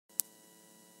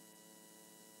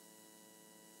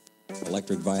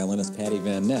electric violinist Patty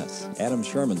Van Ness, Adam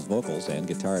Sherman's vocals, and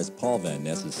guitarist Paul Van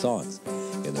Ness's songs.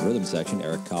 In the rhythm section,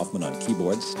 Eric Kaufman on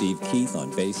keyboards, Steve Keith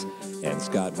on bass, and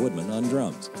Scott Woodman on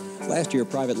drums. Last year,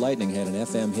 Private Lightning had an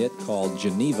FM hit called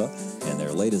Geneva, and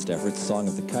their latest effort, Song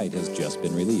of the Kite, has just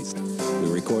been released.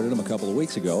 We recorded them a couple of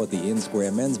weeks ago at the Inman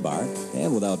Square Men's Bar,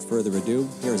 and without further ado,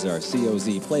 here's our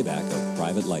COZ playback of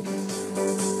Private Lightning.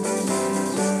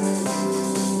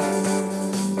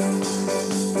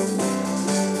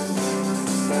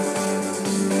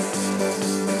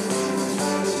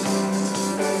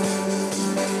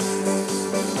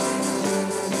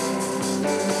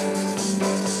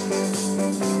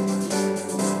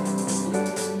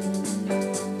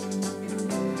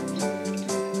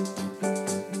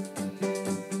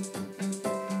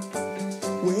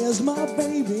 Where's my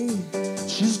baby?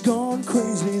 She's gone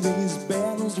crazy. These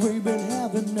battles we've been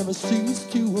having never cease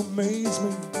to amaze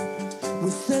me.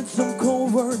 We said some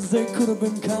cold words, they could have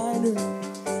been kinder.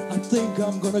 I think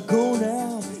I'm gonna go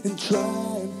now and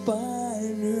try and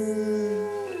find her.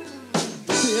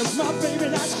 There's my baby,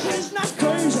 now she's not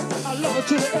crazy. I love her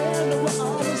to the end, and we'll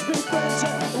always be friends.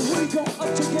 We go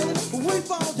up together, we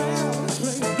fall down.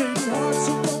 Play beating hard,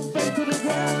 so don't fade to the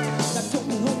ground. Now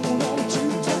don't hold on too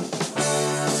tight.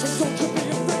 Don't you be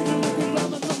afraid to look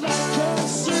around and the light can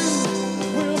see.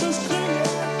 We'll be singing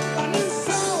a new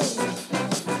song.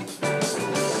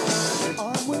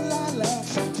 On will I laugh?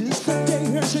 Just the day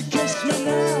her she kiss me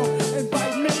now and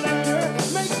bite me later.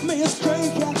 Make me a stray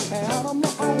cat out on my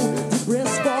own. The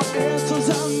rest for answers,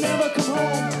 I'll never come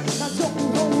home. Now don't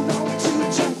hold on too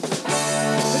tight.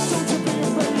 Don't you be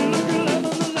afraid to look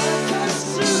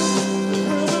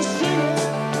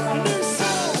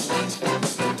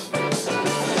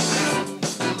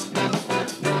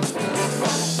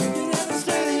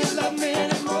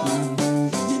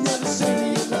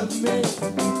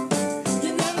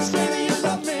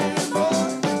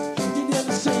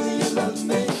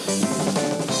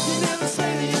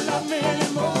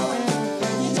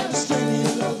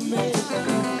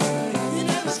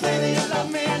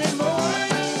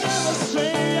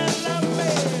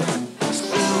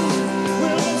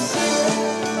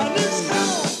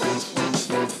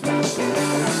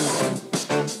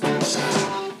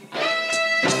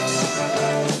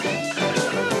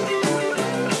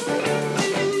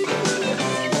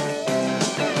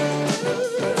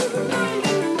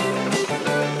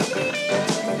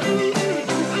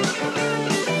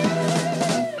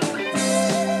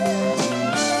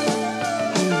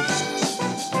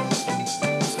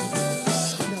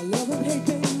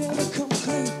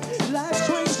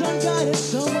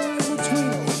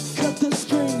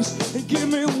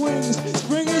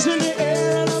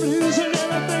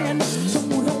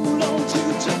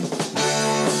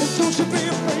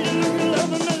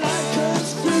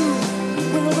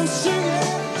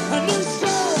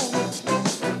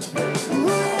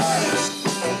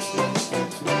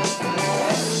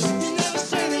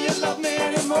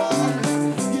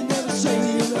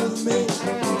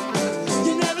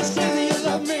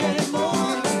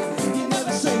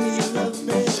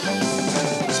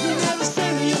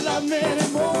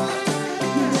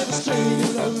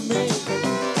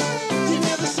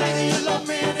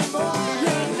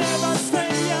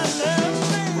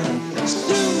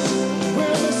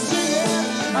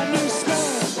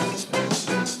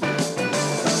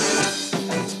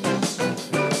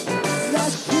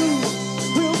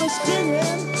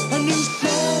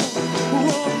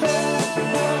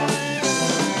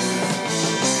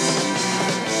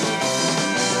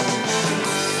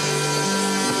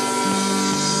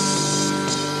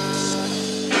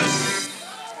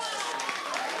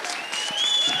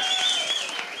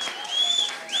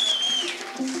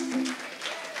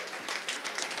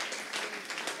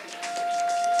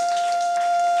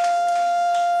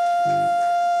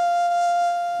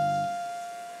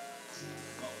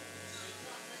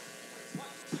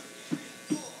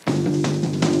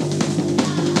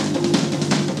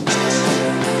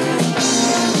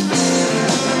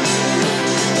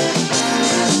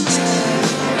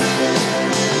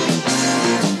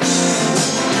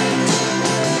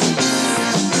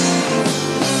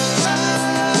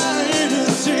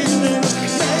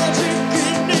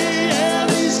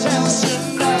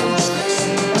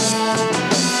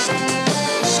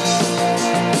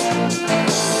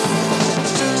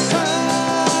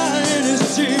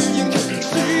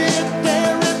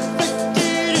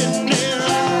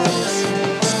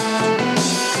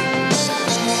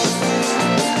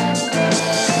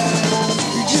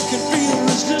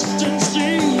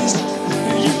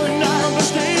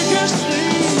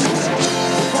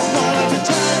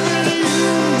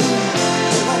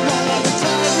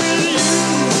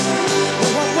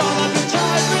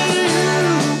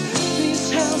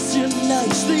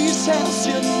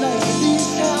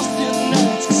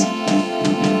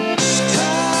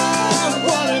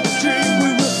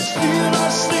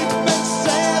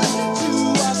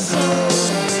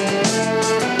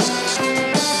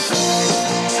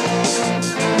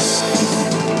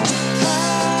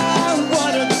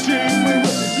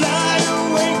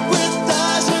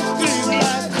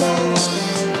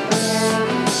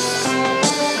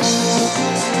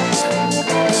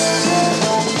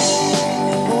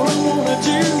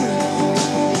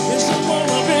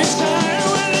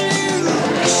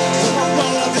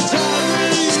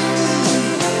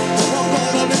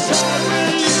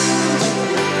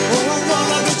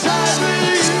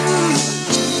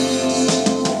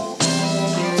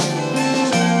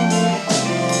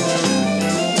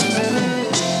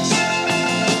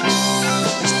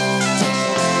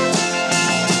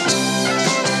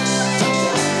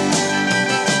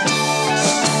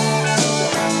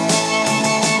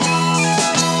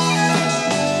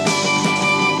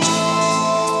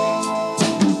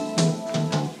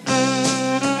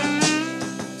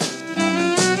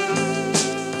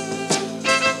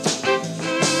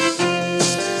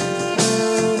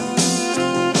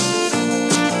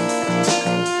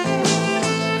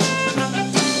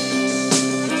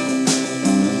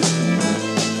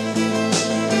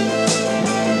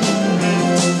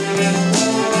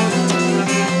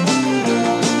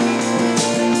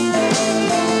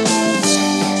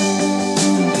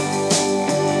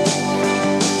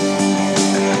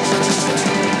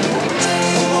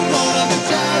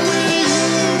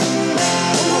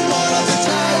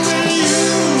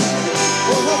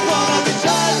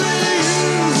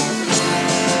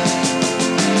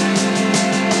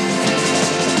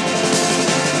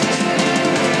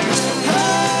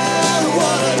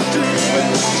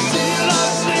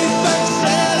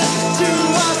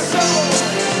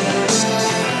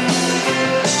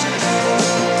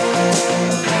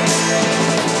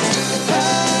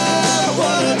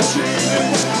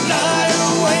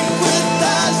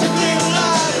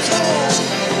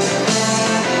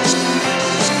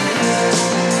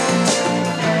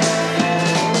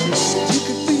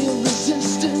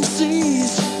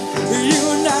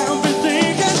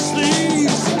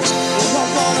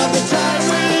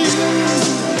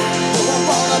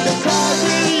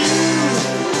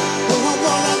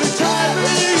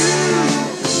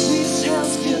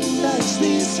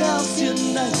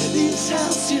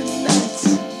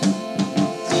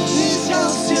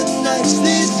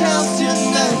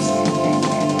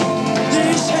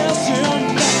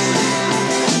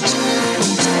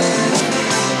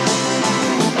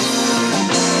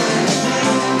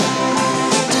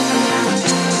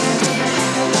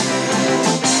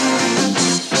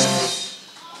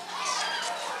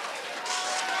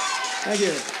Thank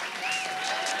you.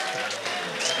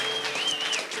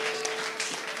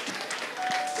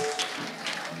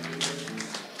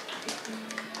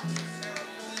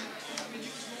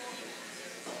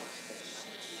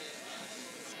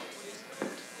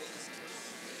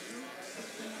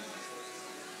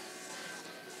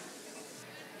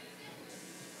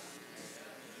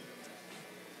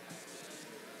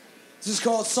 This is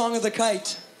called Song of the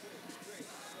Kite.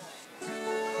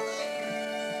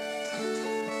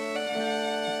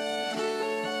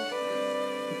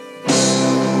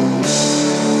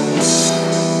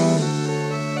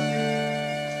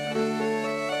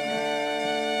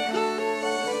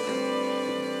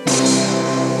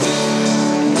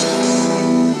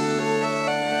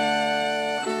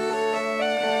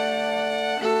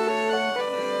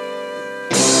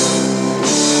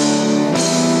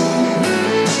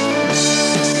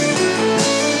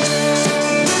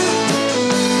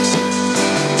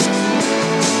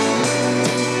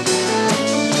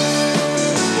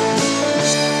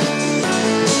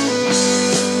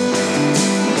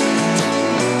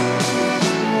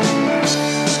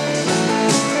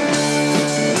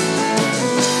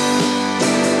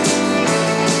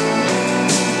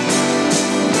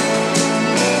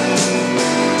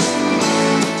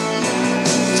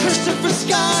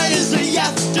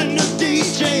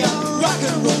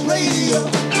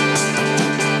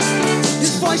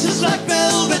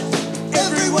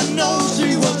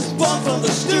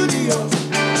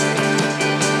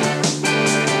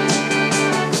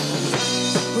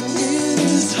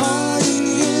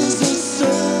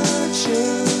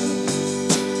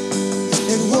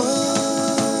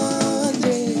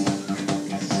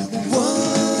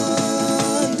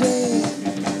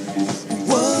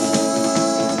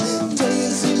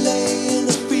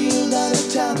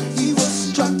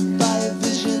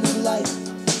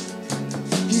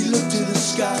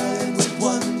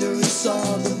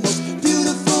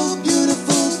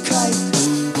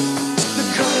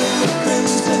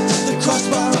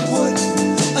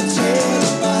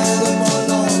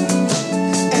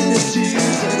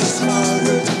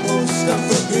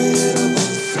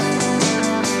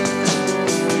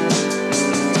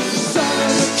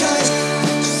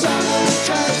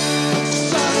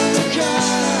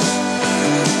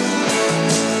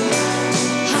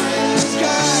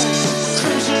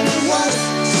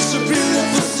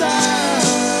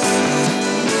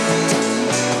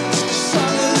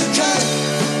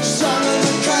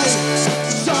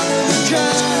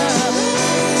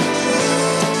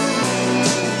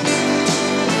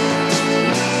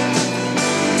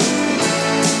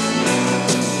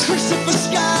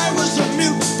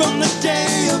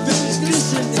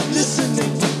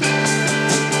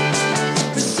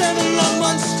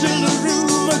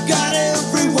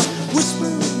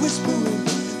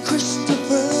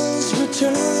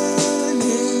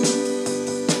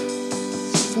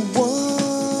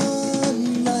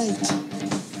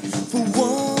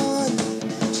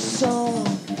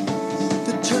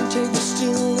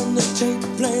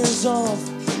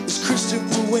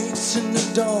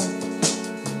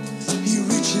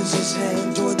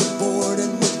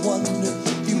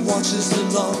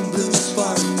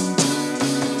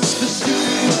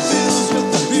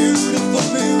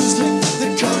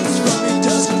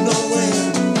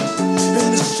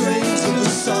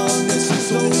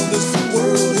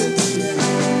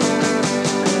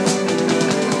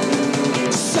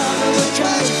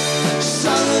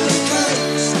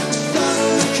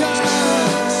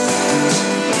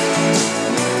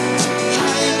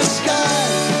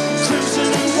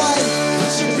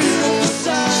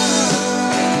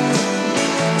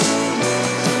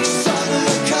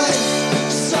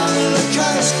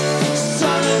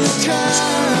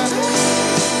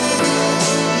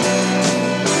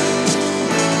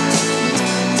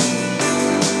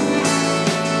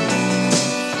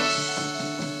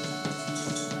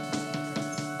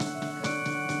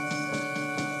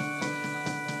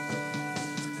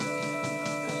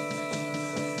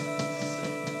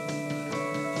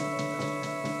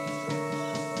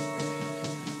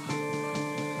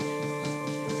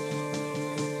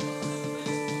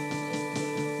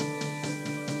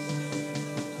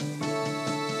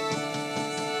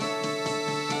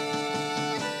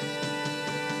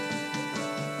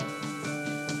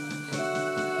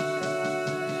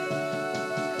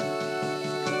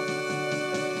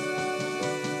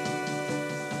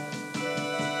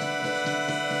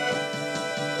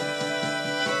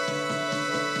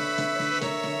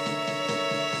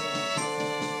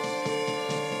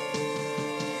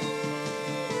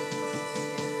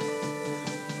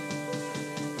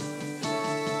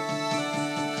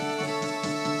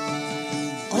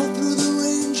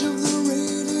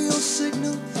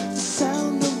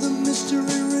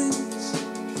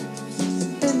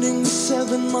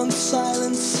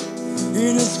 silence.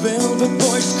 In his velvet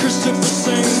voice, Christopher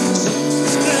sings.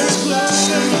 There's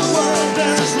love in the world,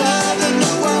 there's love in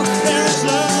the world, there's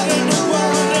love in the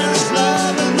world, there's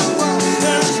love in the world,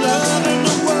 there's love in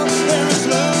the world, there is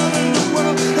love in the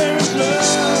world, there is love.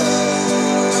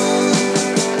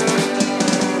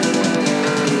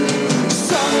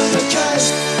 Son of the kite,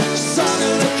 son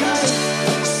of the kite,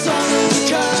 son of the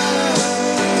kite.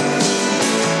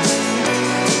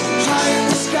 High in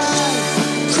the sky,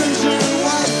 crimson and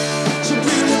white, so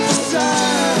beautiful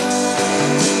sight.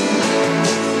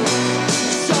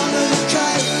 Son of the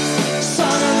kite,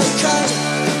 son of the kite,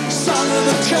 son of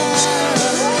the kite.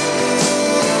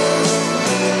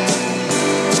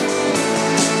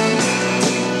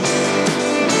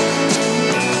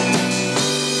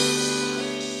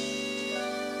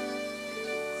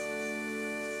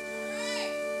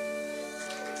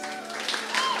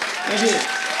 Thank you.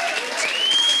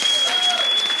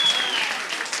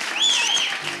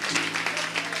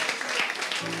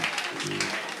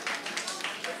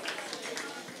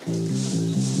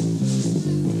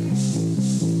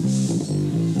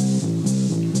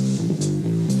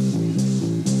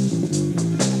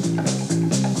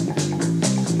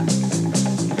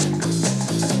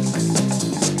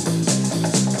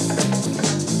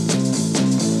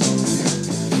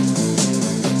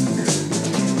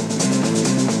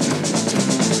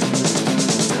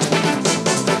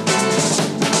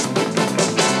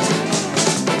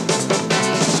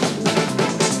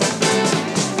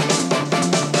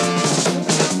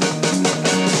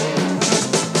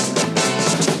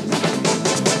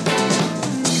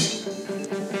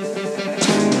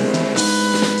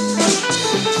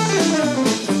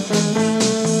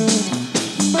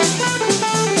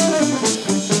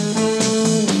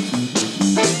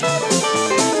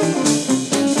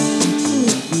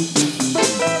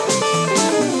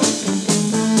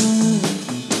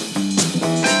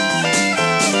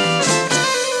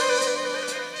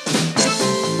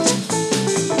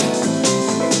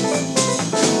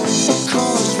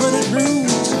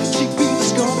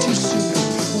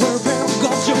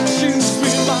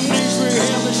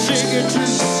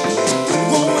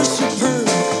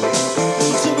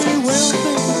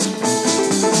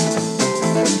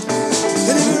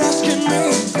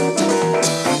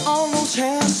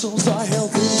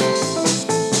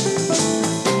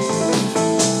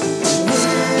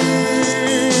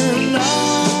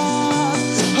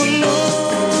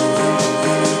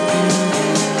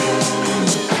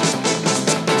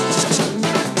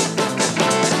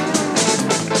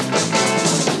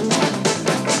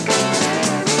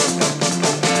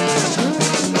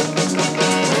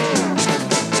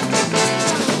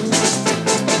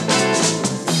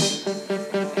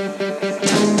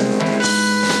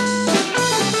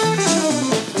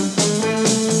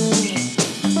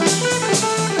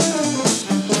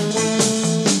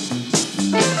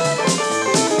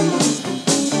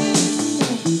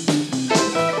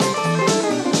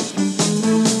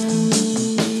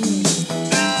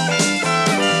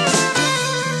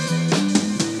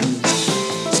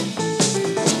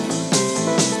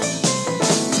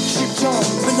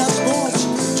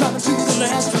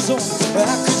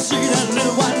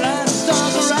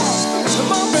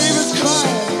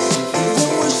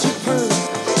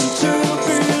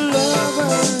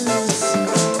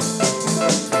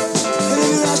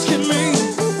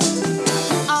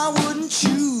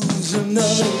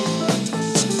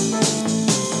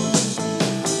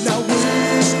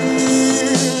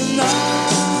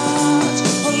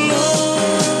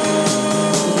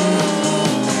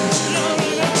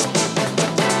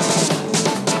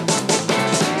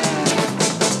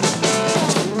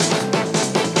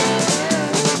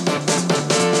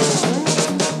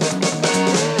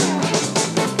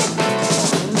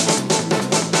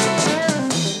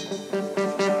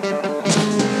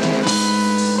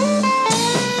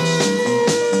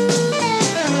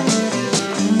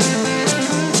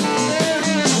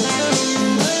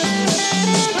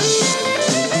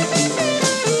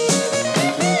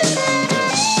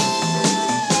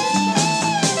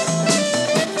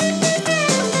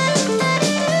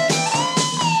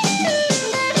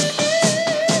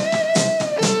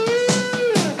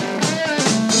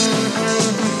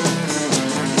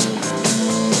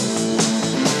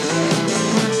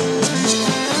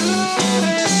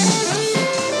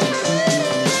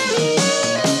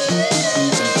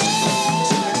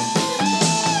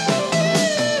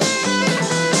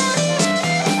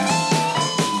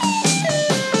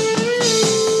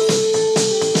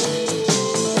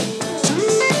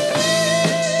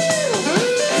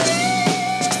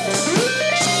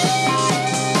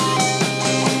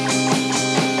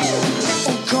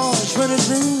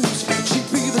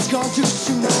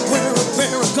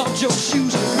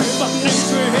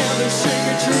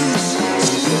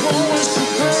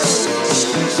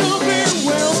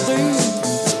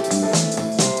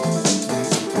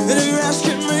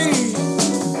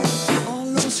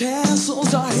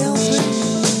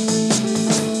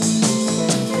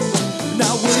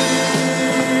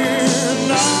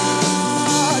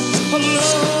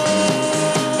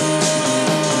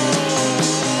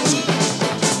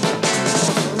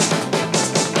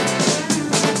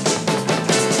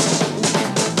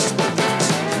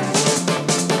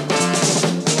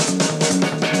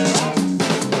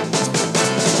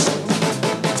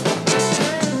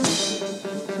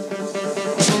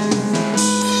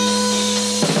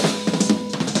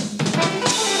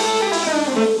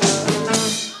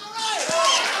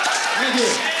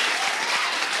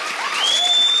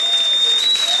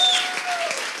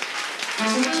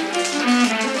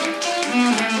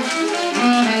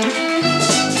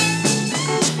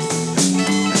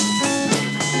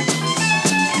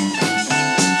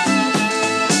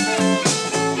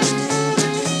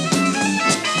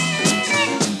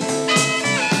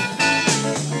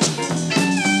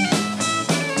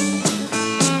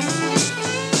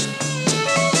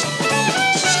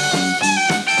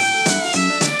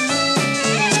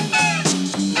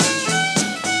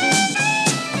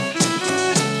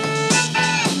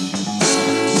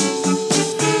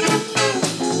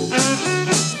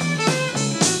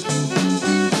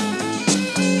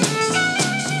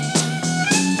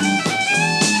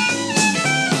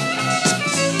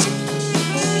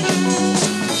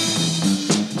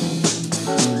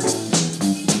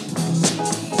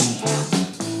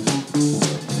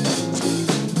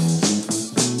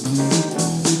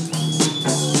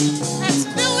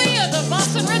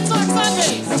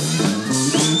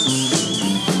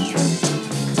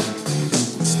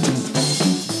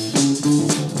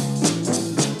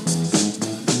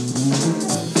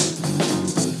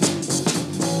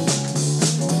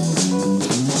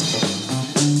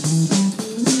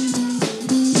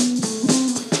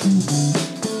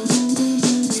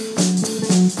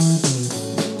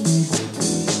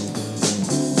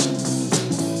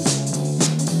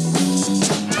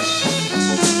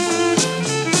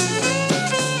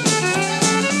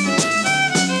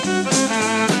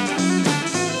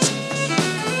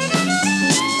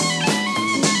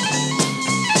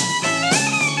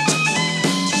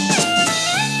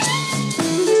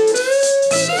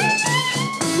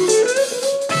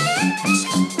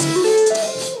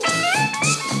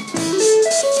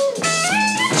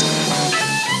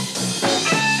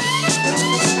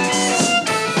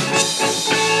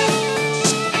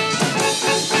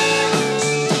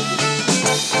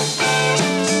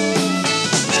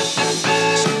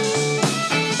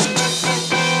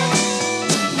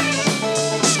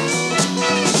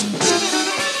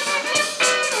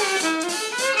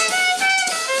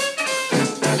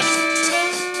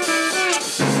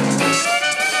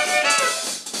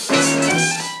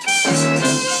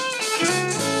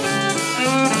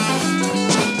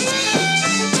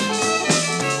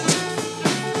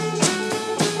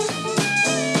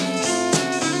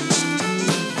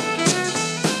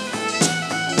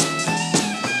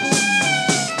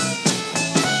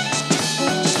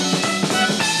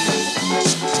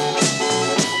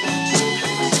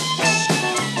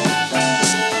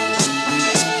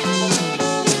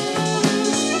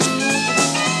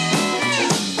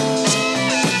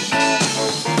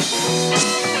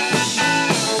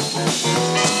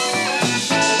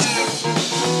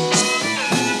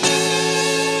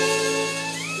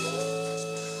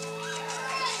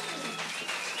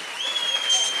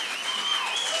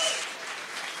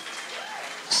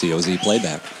 COZ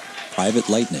playback, Private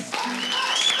Lightning.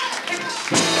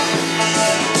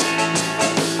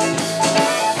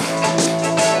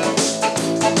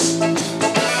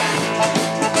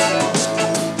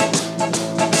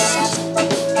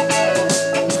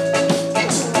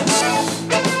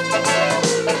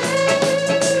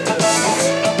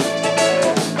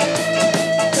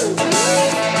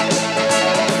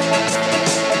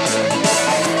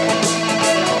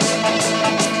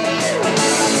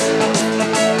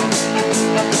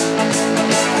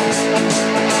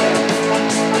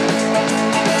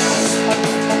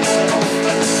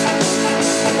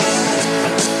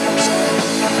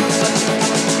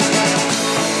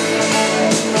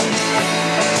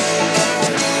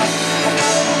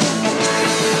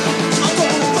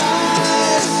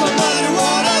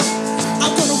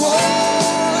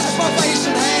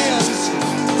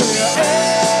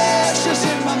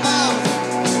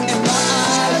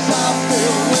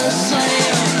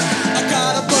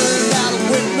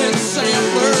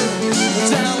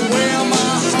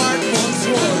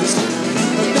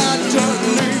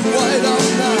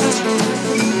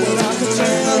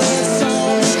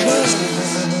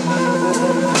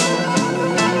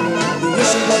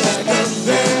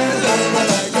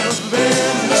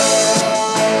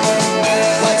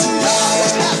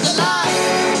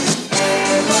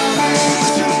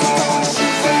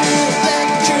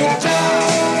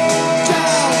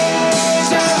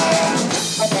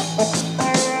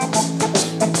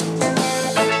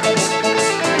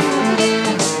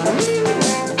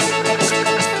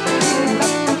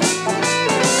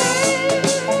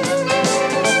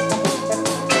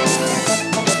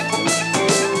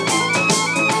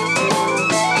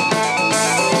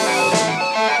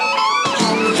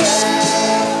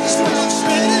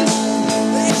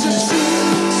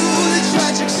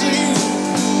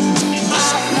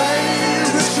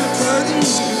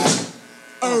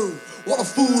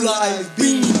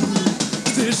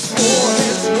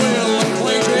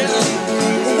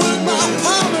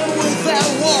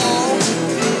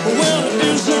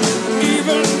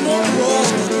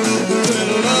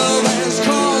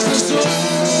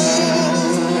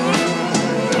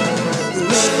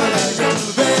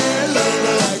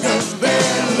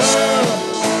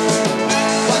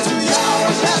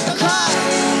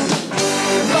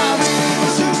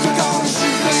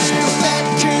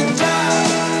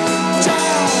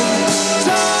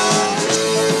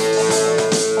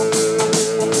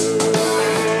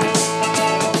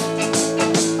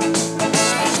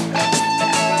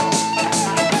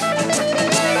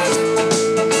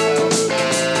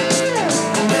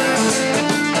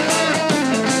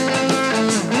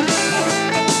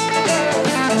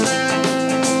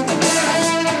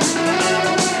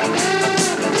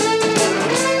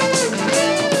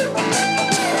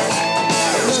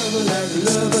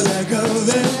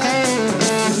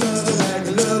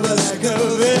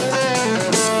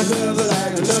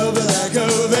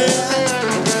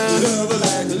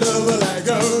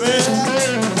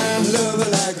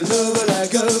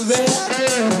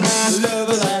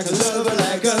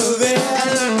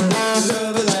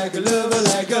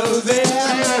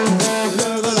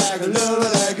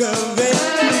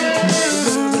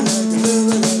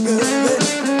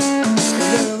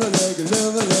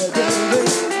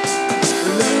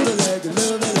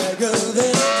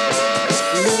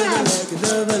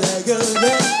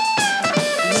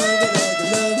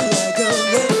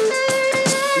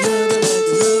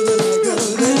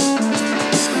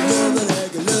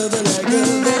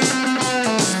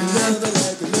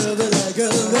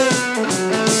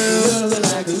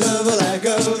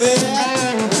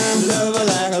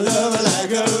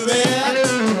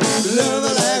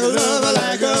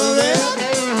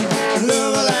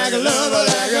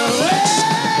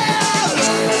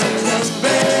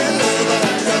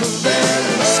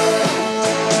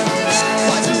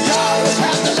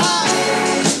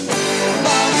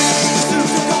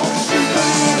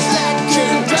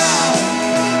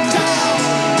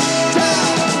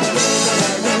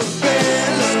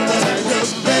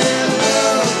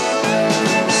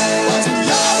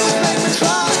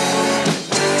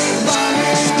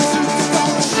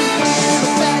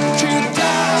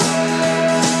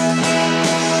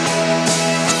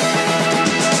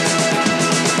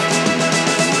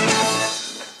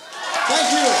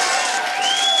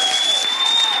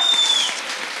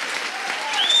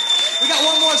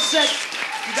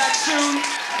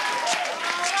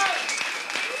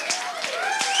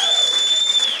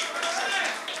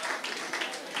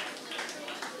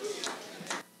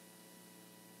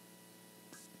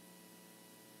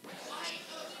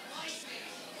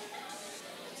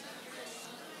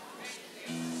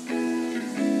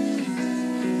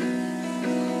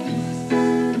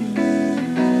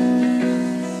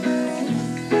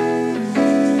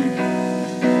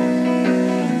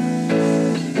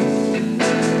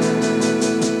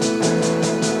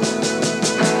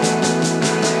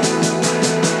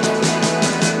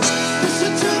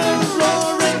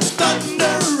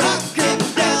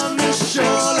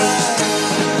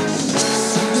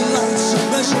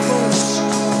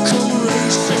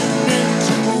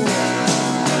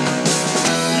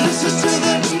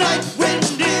 night wind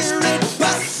hear it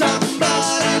past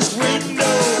somebody's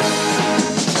window.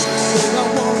 Babe, I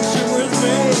want you with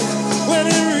me when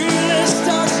it really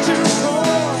starts to pour.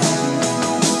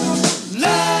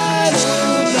 Light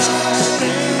of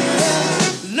lightning,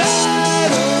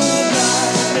 light of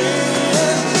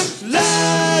lightning,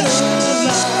 light of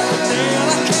lightning.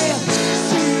 I can't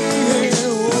see it.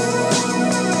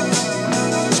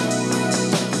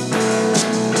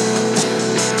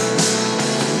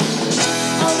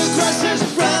 All the grass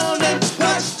is brown and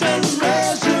parched and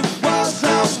reservoirs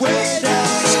are way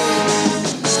down.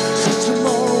 So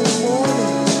tomorrow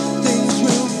morning things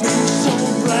will be so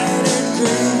bright and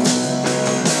green.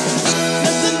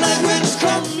 Let the night winds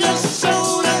come your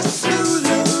soul and soothe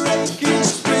your aching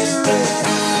spirit.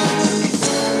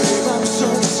 Babe, I'm so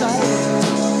excited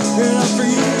and I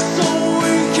feel so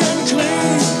weak and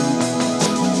clean.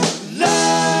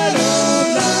 Light of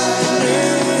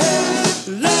lightning,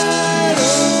 light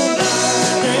of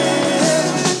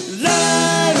lightning,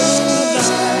 light of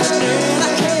lightning.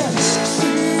 I can't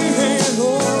see it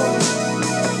all.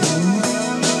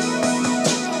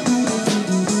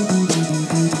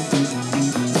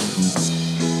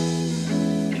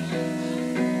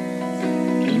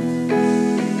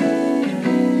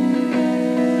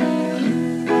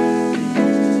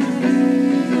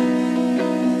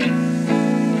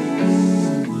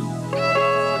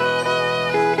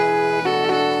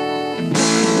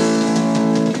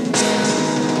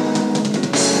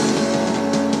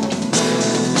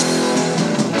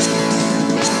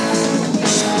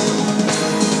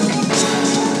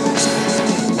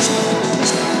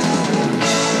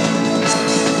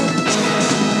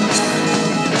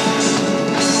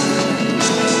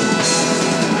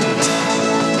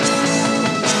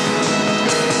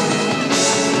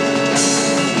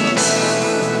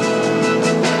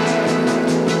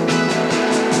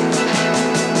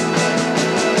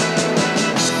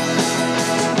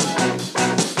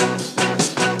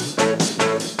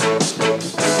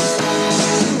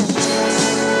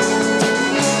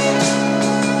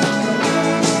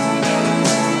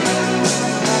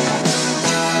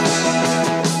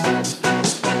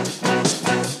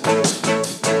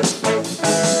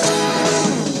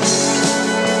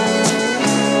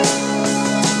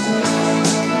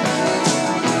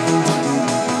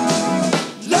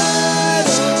 Light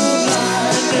of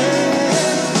lightning,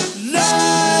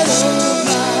 light of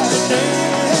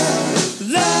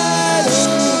lightning, light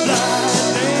of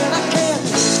lightning. I can't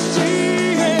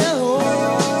see it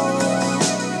all.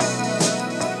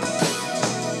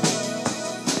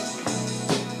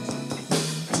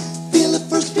 Feel the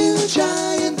first few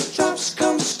giant drops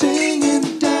come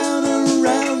stinging down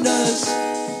around us.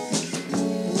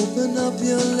 Open up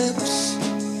your lips,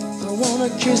 I wanna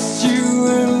kiss you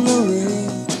in the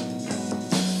rain.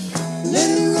 Let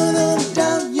it run on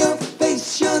down your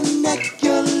face, your neck,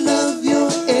 your love, your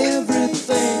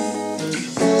everything.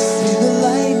 See the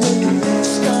lightning,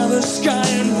 sky the sky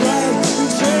and bright and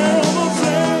terrible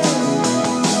flame.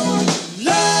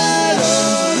 Light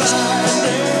of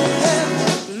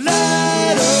lightning,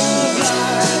 light of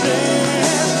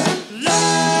lightning,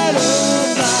 light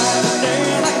of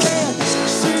lightning. I can't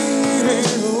see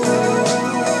it all.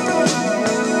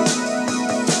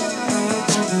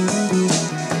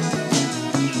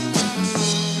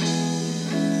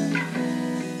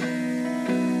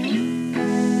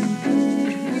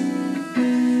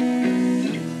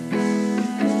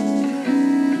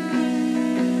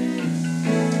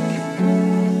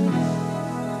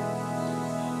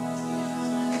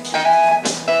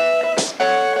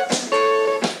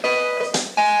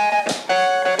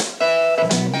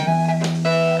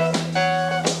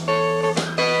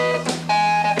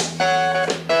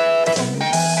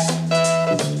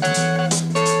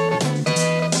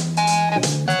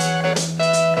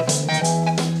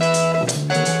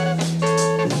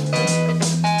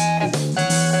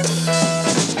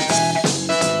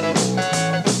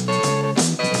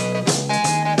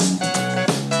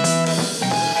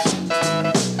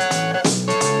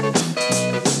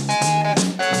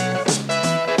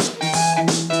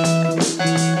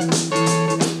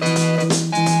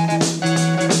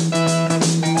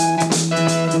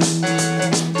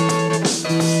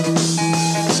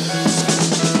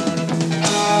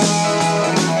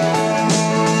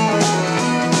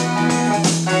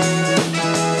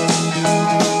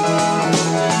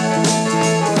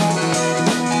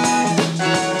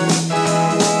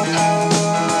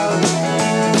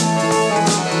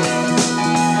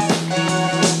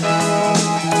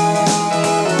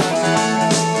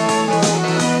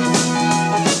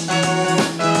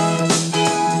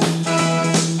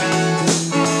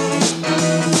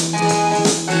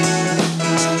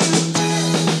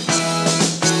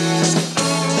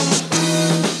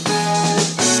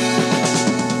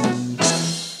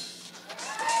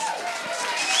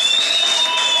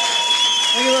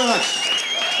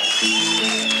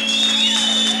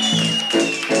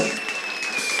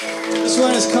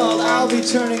 is called I'll Be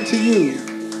Turning to You.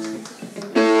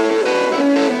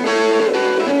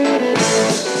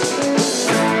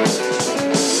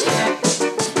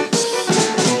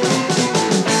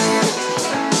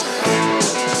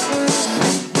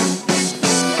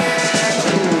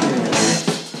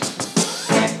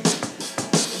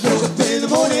 Woke up in the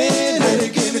morning, ready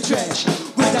to give me trash.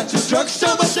 Went out to the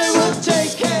drugstore, but they wouldn't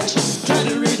take cash. Tried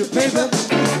to read the paper,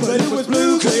 but it was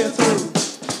blue clear through.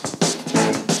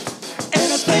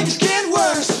 And as things get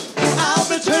worse, I'll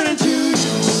be turning to you.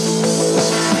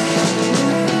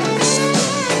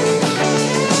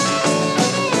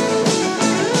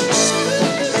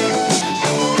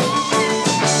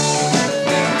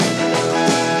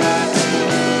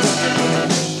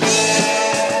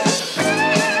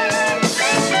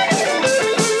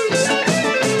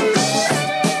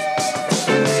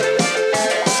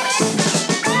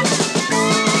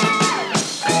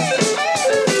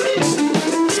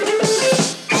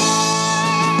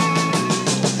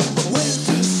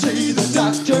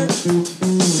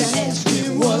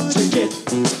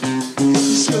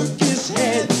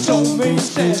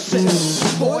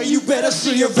 Boy, you better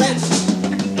see your vet.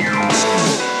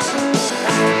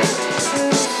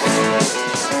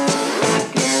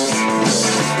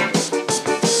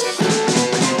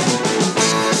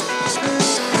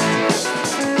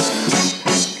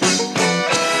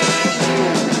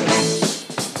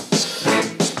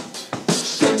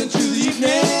 Stepped into the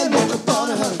evening, woke up on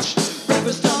a hunch.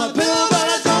 Breakfast on my pillow, but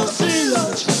I don't see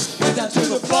lunch. Went down to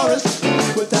the forest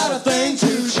without a thing to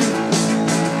chew.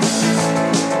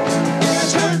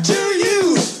 To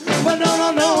you, but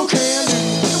no, can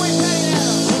we pay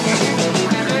now?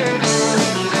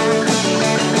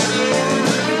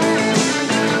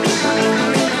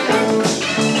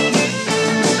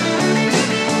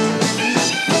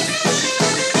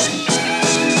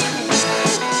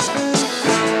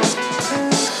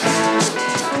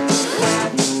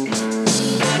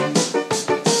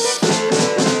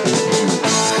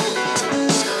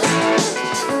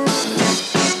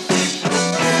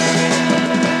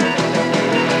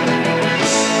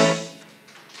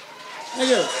 Thank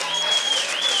you.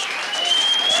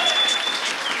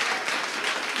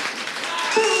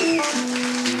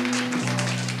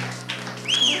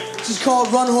 This is called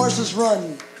Run Horses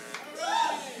Run.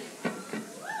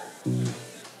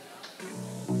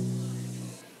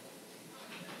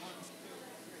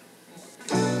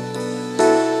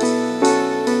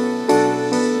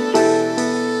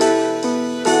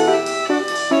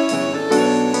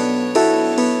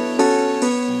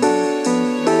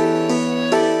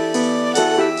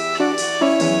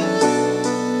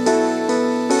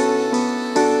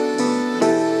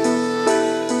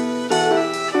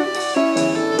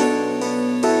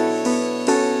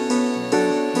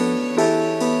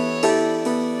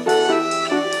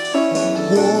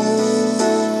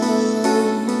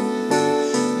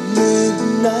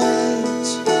 Midnight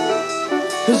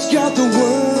has got the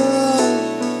world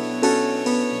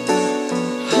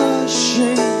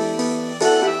hushing.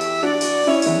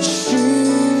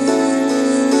 Sheer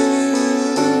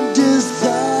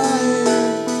desire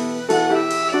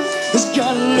has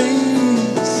got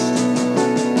leaves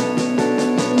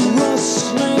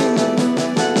rustling.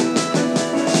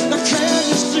 Now can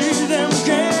you see them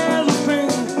galloping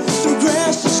through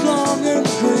grass that's long and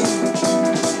green?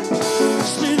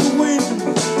 See the wind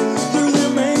through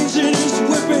their manes, it is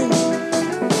whipping,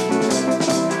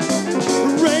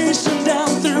 racing down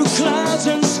through clouds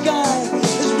and sky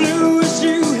as blue as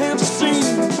you have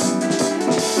seen.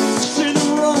 See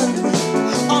them run,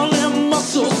 all their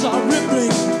muscles are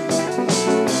rippling.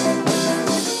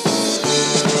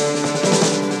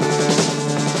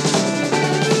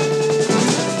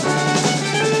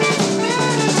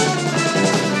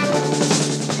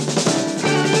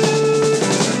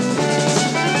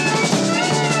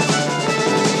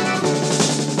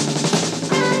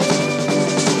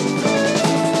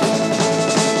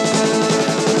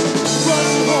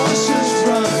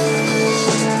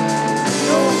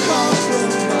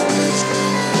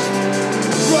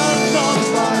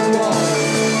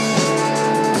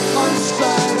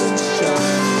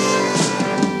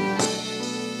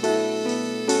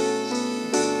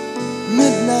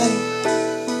 Midnight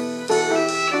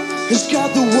has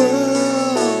got the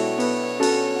world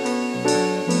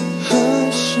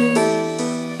hushing.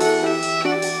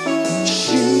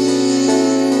 Sheer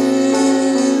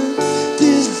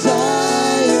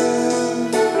desire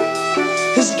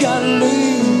has got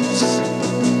leaves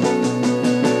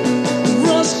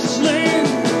rustling,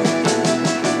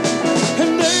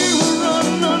 and they will run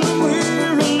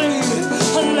unwearily,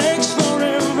 her legs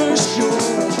forever sure.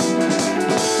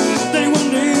 They will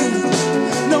need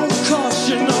no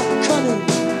caution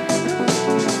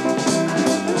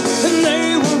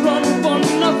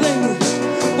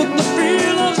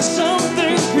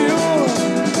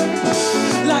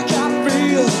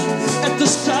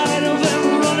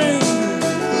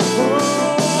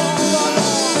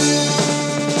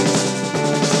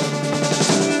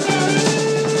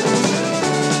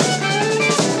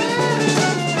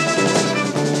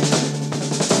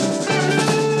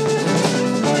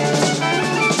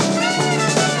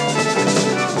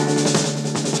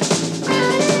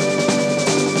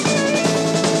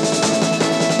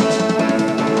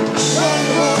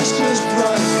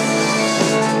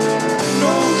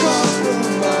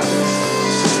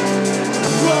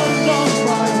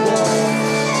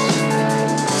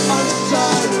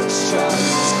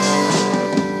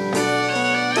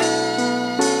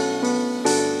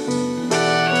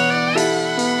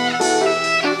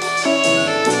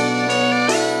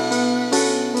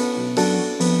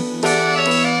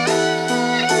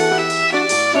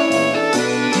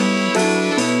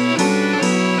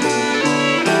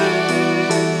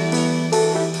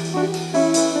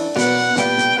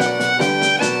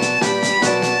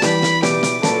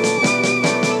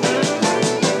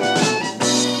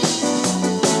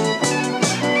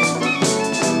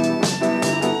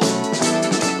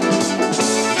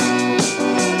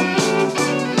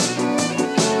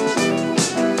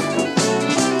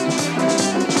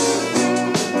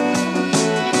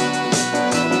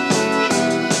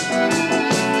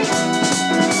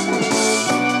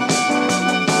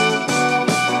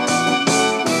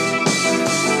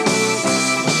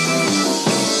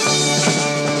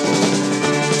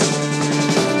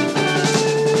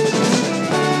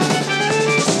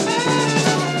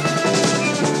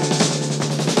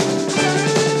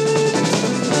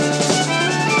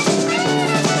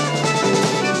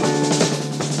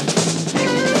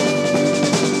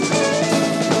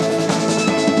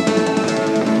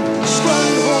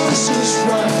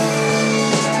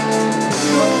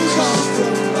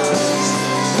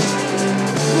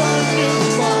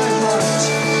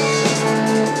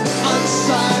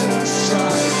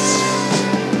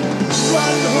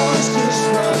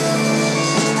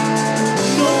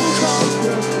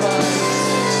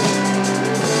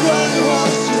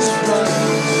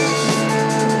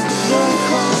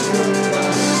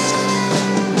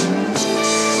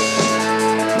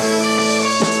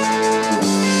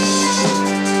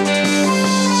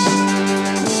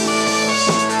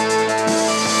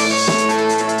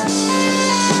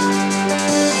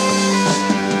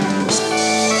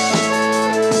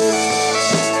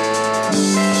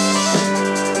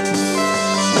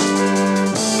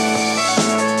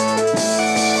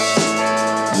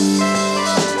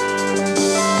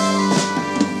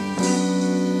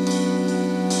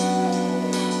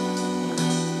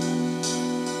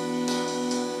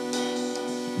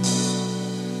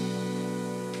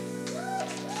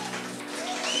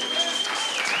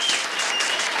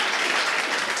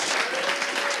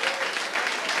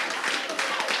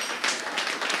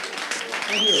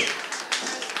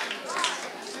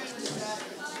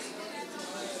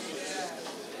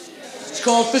It's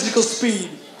called Physical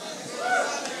Speed.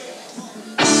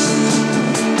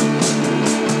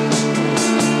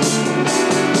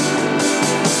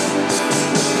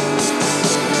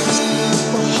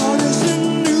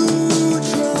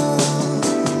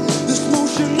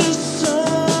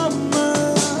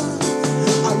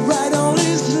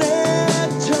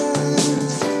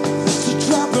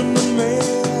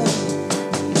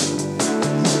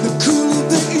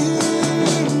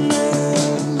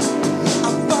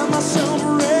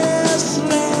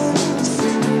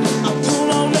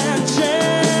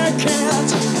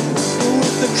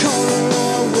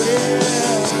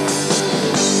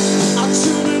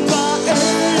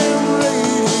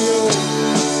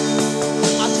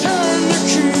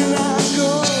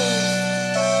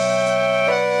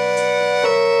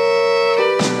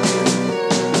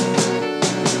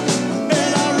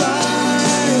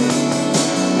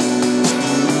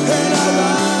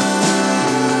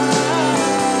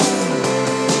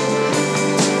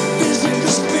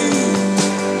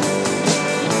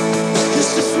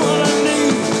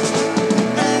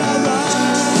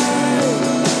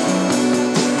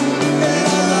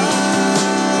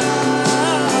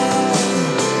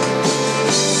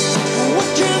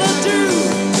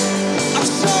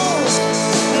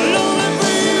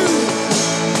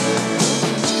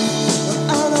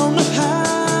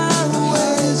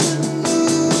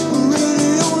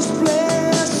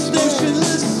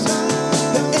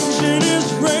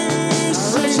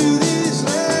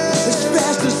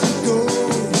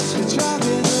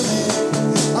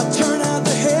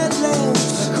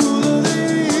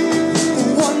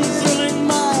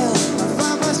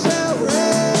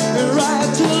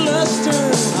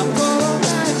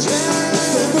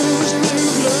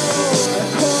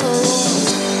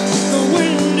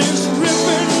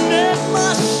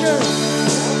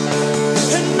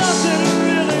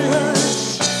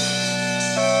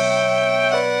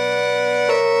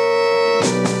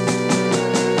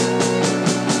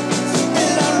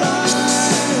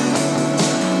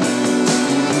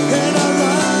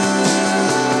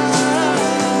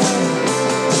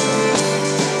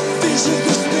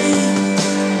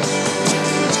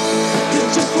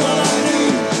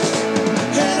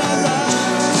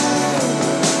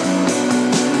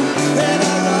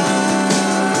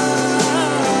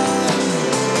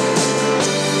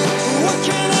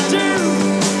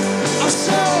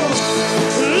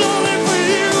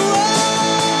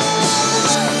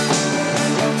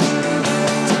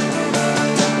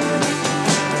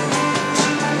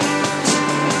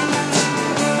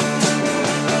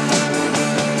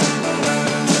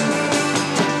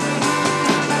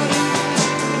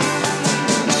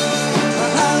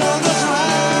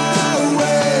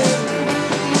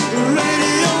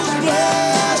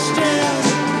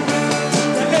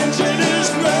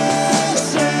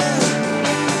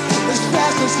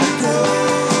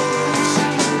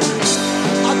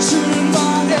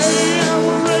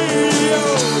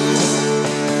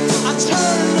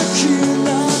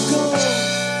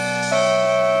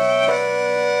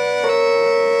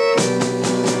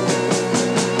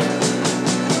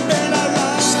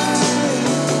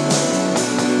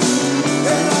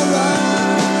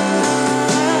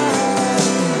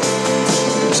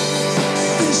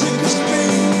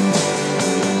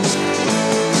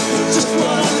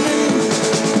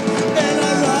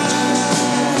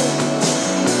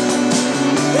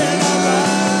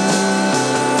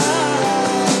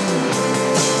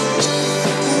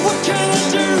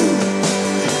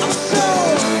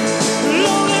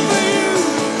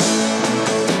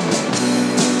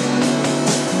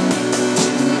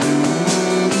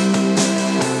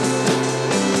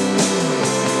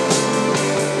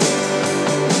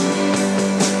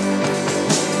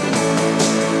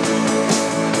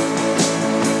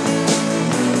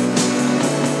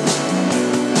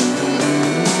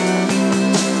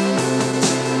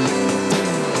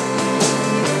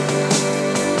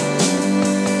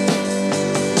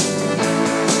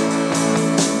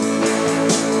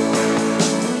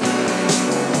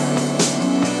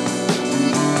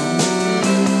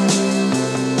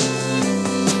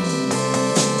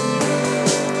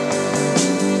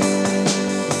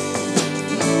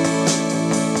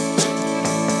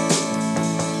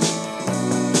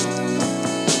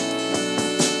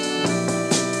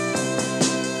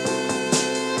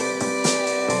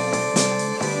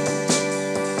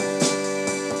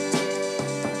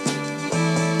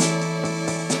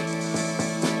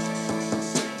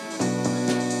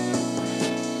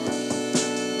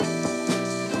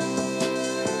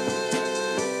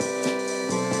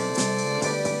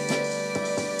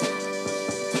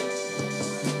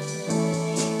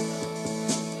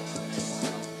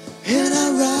 And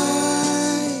I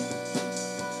ride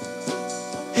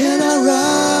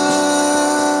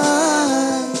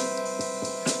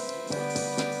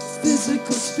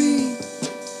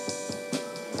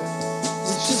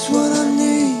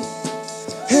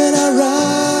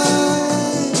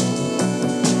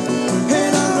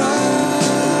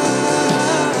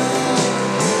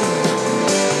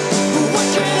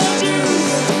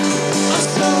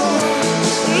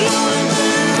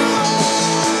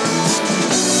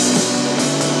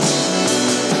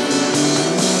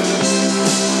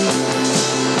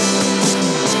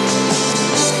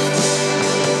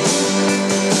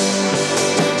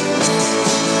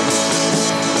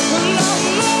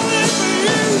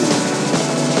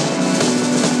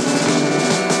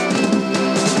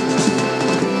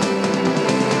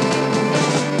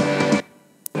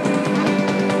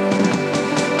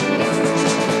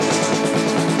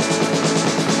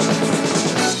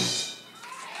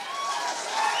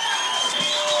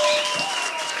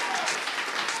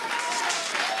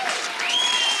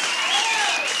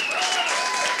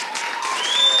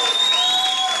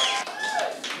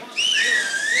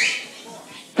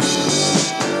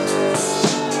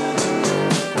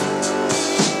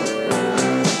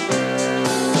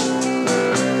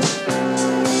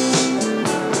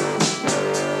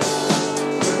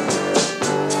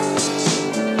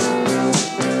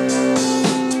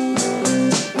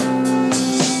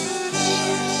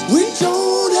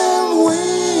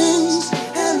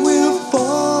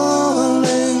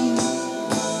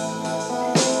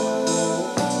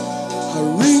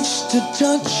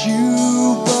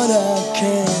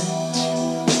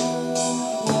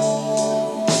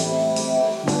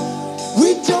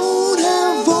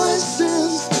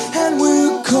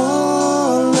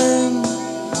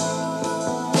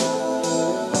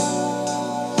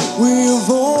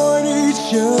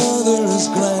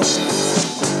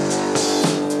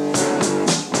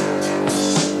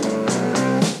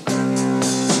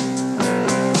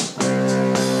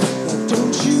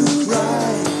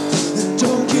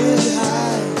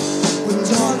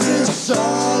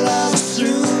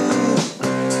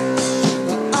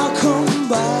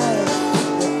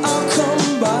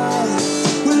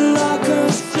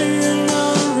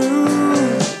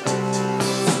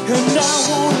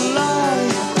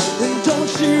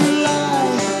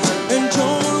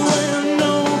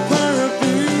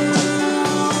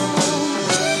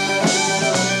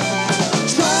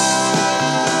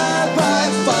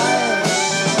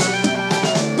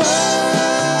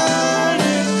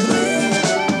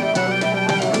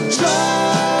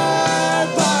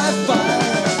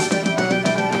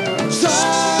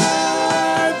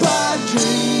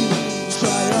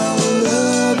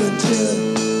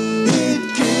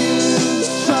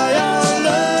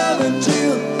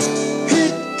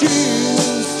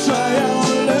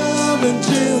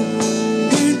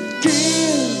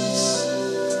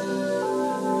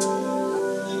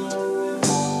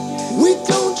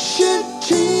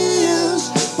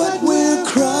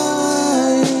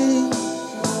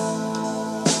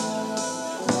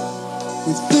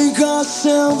We think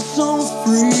ourselves so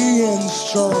free and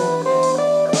strong.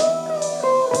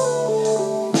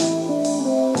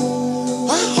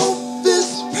 I hope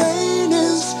this pain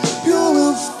is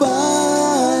purifying.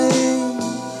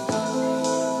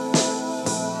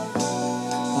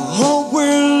 I hope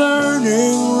we're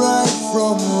learning right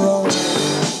from wrong.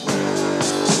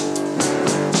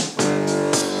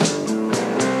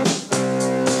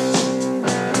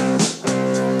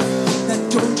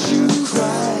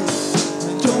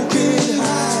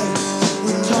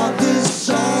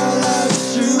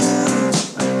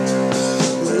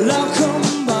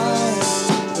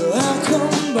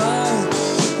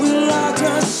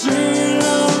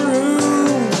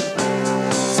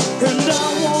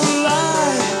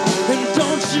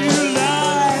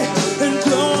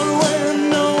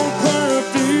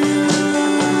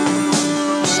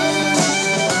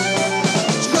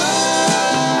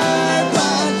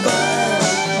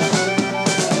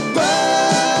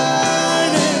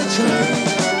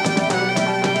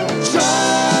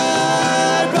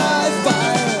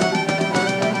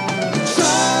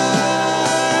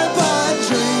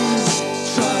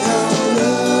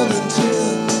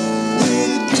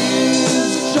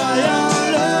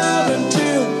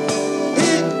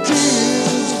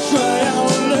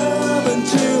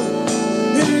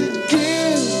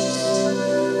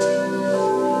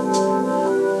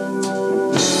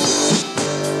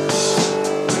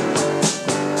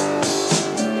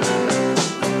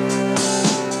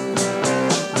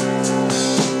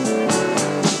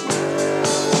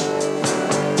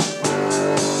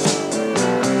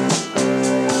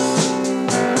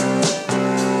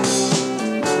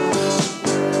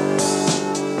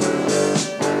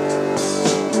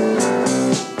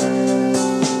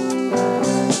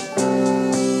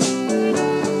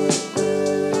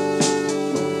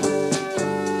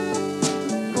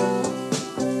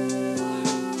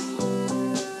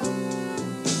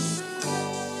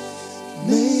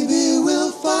 Maybe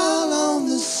we'll fall on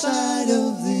the side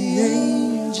of the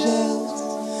angels.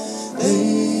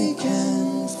 They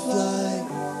can fly.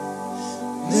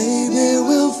 Maybe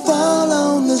we'll fall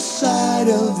on the side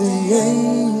of the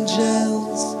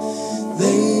angels.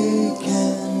 They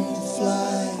can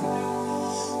fly.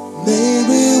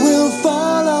 Maybe we'll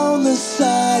fall on the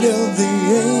side of the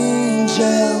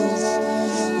angels.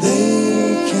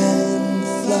 They can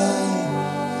fly.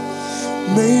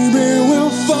 Maybe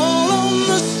we'll fall on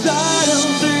the side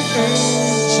of the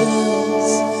angels.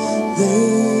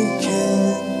 They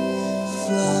can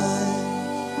fly.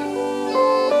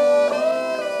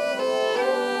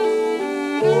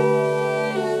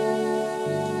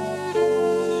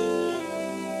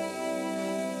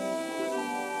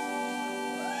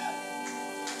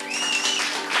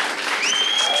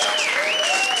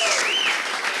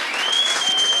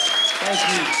 Thank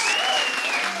you.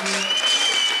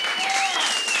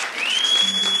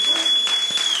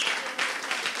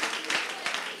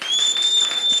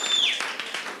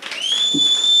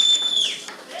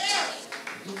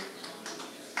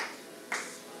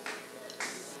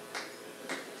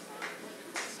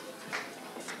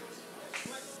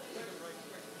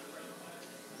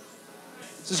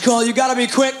 This is called You Gotta Be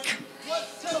Quick.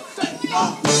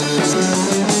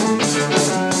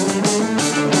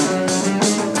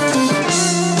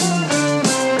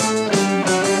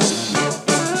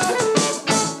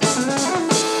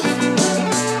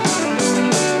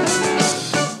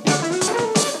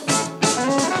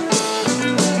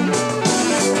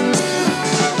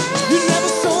 You never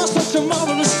saw such a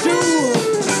marvelous tool.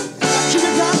 Keep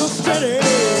your guys steady.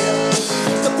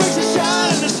 The brakes are shine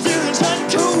and the steering's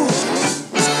head cool.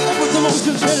 Up with the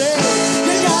motion steady.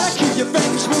 You gotta keep your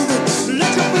fingers moving.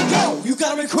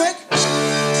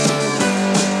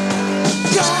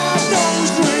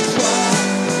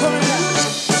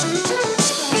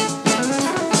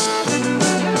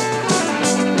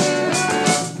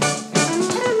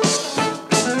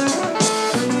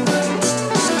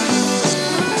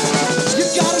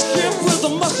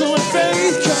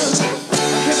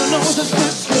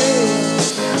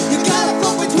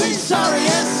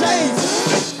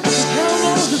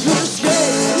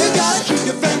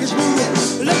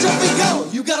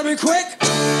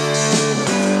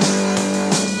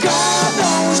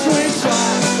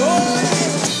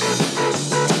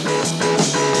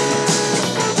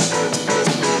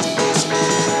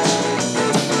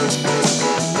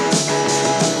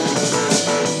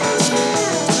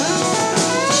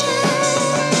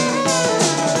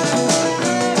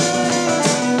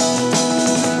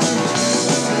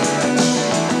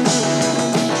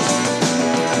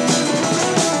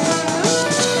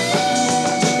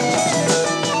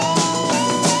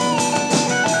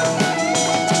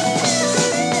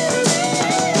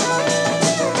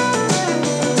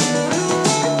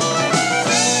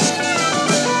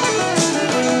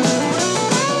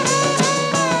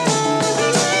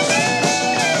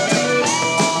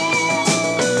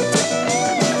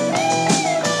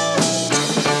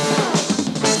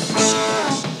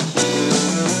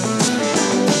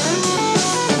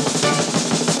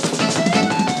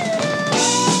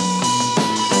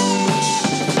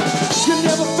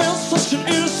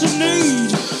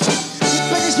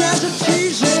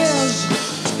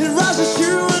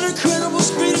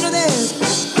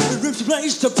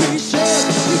 piece to pieces.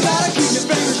 You gotta keep your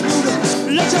fingers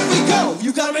moving. Let your feet go.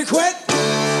 You gotta be quick.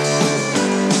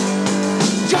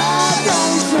 God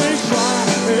knows we try,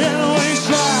 and we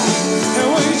try, and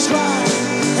we try,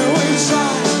 and we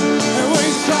try, and we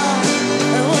try,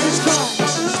 and we try.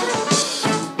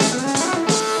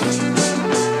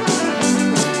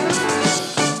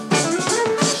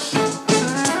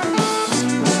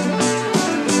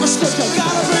 I said you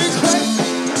gotta be quick.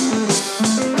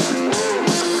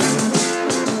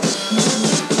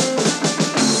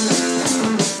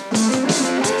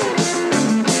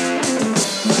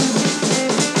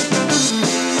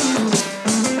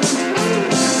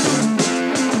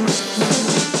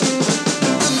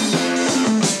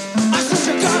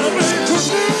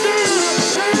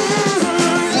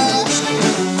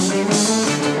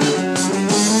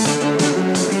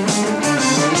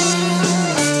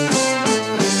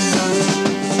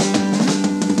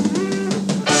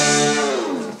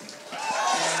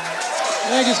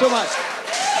 Thank you so much.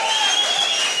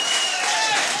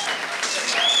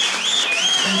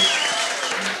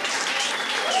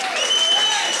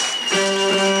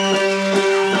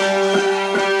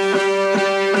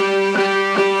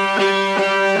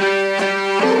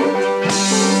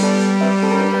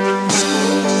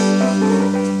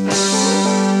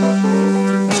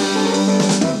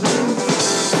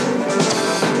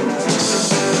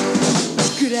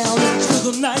 Get out into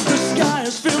the night, the sky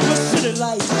is filled with city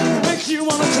lights. Makes you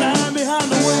wanna climb behind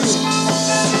the wheel.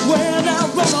 When I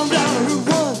roll on down Route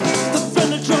 1, the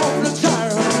fender drove the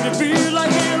tire home. You feel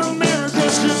like in America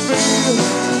should feel.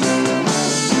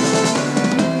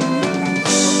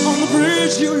 On the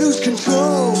bridge you lose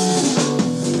control.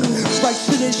 Bright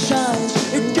city shines,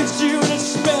 it gets you in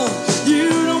its spell. You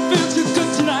don't feel too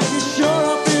good tonight, you sure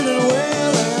are feeling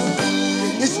well.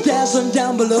 It's dazzling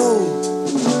down below.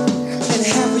 And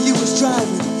half of you is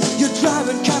driving. You're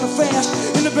driving kind of fast.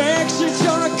 In the backseat,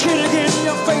 you're a kid again.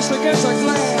 Your face against a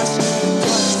glass.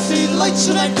 Gotta see the lights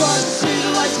tonight. Gotta see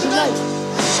the lights tonight.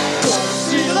 Gotta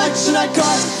see the lights tonight.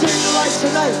 Gotta see the lights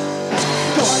tonight. Gotta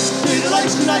see the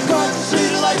lights tonight. Gotta see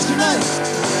the lights tonight.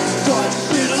 Gotta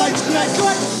see the lights tonight.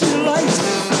 Gotta see the lights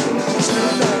tonight.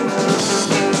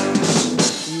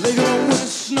 Later on when it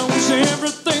snows,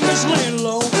 everything is laying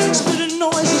low. Spitting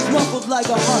noise is muffled like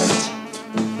a heart.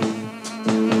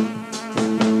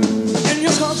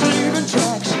 Leaving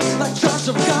tracks like tracks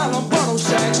of gallon bottle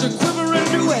sacks, a quivering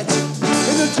duet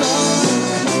in the dark.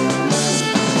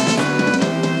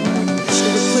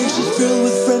 The place is filled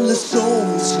with friendly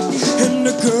souls, and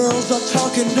the girls are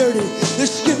talking dirty. Their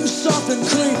skin soft and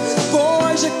clean.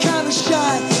 Boys are kind of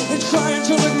shy and trying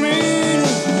to look mean.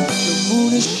 The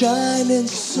moon is shining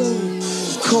so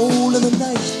cold, and the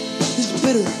night is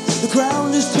bitter. The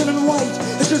ground is turning white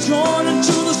as you're drawn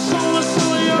into the soulless of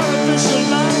the artificial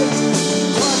night.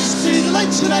 See the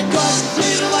lights tonight, God,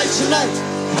 see the lights tonight.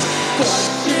 God,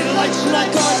 see the lights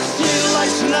tonight, God, see the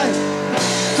lights tonight.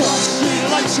 God, see the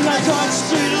lights tonight, God,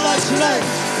 see the lights tonight.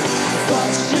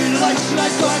 God, see the lights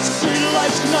tonight, God, see the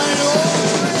lights tonight. Oh.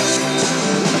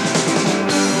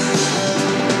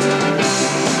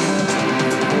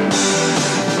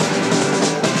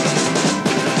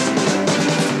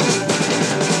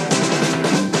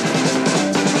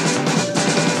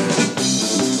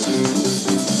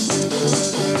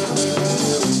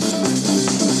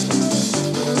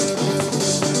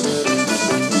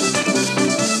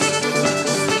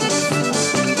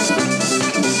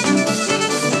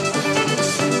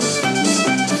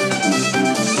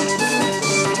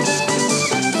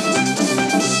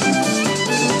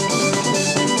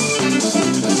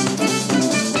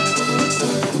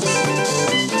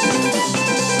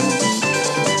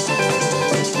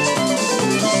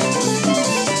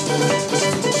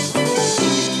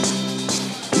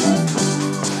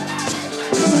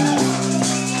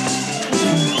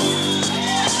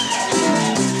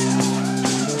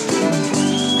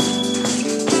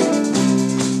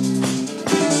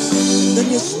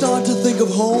 Start to think of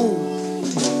home,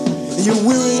 and your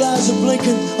weary eyes are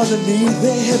blinking underneath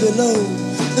their heavy load.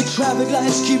 The traffic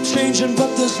lights keep changing, but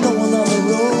there's no one on the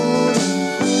road.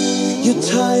 You're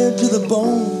tired to the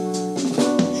bone.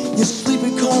 Your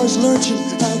sleepy car is lurching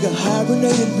like a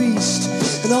hibernating beast,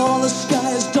 and all the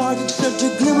sky is dark except a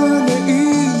glimmer in the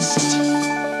east.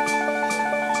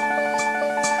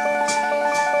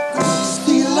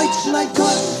 See the lights tonight,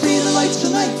 God, see the lights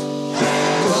tonight.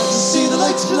 See the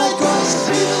lights tonight, God,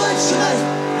 see the lights tonight.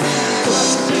 God,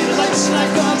 see the lights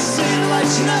tonight, God, see the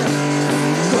lights tonight.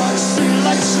 God, see the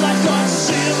lights tonight, God,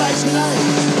 see the lights tonight.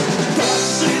 God,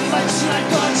 see the lights tonight,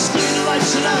 God, see the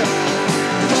lights tonight.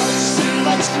 God, see the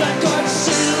lights tonight, God,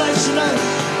 see the lights tonight.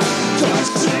 God,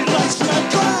 see the lights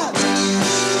tonight, God.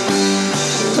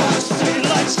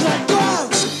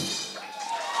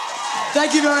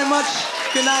 Thank you very much.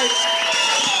 Good night.